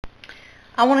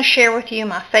I want to share with you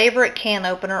my favorite can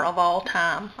opener of all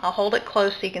time. I'll hold it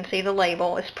close so you can see the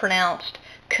label. It's pronounced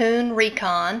Kuhn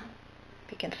Rikon.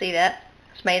 If you can see that.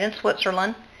 It's made in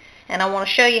Switzerland. And I want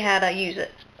to show you how to use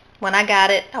it. When I got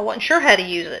it, I wasn't sure how to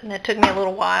use it, and it took me a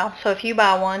little while. So if you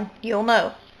buy one, you'll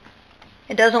know.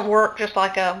 It doesn't work just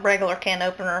like a regular can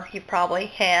opener you've probably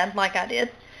had, like I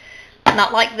did.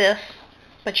 Not like this,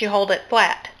 but you hold it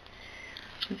flat.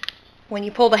 When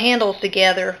you pull the handles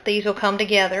together, these will come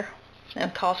together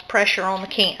and cause pressure on the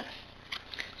can.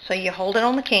 So you hold it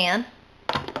on the can,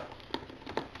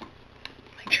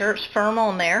 make sure it's firm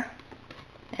on there,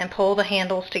 and pull the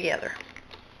handles together.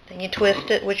 Then you twist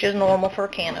it, which is normal for a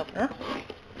can opener.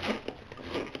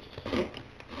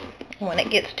 When it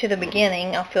gets to the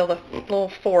beginning, I'll feel the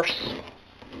little force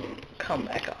come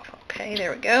back off. Okay,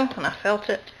 there we go, and I felt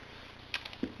it.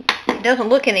 It doesn't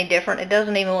look any different. It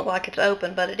doesn't even look like it's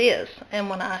open, but it is. And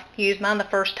when I used mine the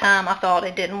first time, I thought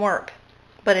it didn't work,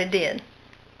 but it did.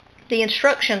 The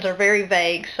instructions are very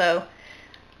vague, so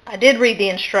I did read the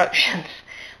instructions,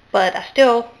 but I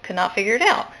still could not figure it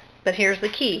out. But here's the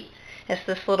key. It's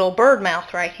this little bird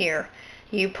mouth right here.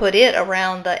 You put it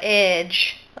around the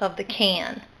edge of the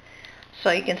can.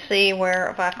 So you can see where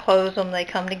if I close them, they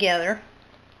come together.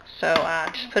 So I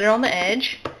just put it on the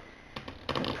edge,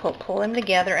 pull them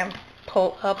together, and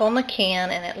pull up on the can,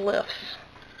 and it lifts.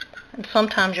 And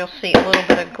sometimes you'll see a little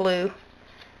bit of glue,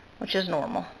 which is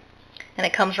normal. And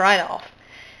it comes right off.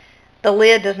 The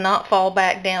lid does not fall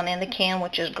back down in the can,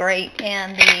 which is great.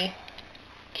 And the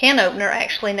can opener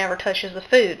actually never touches the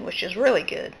food, which is really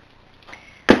good.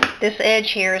 This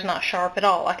edge here is not sharp at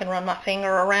all. I can run my finger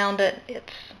around it.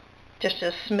 It's just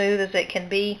as smooth as it can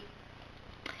be.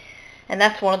 And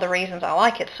that's one of the reasons I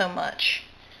like it so much.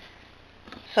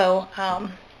 So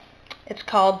it's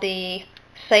called the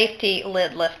Safety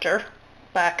Lid Lifter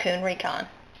by Kuhn Rikon.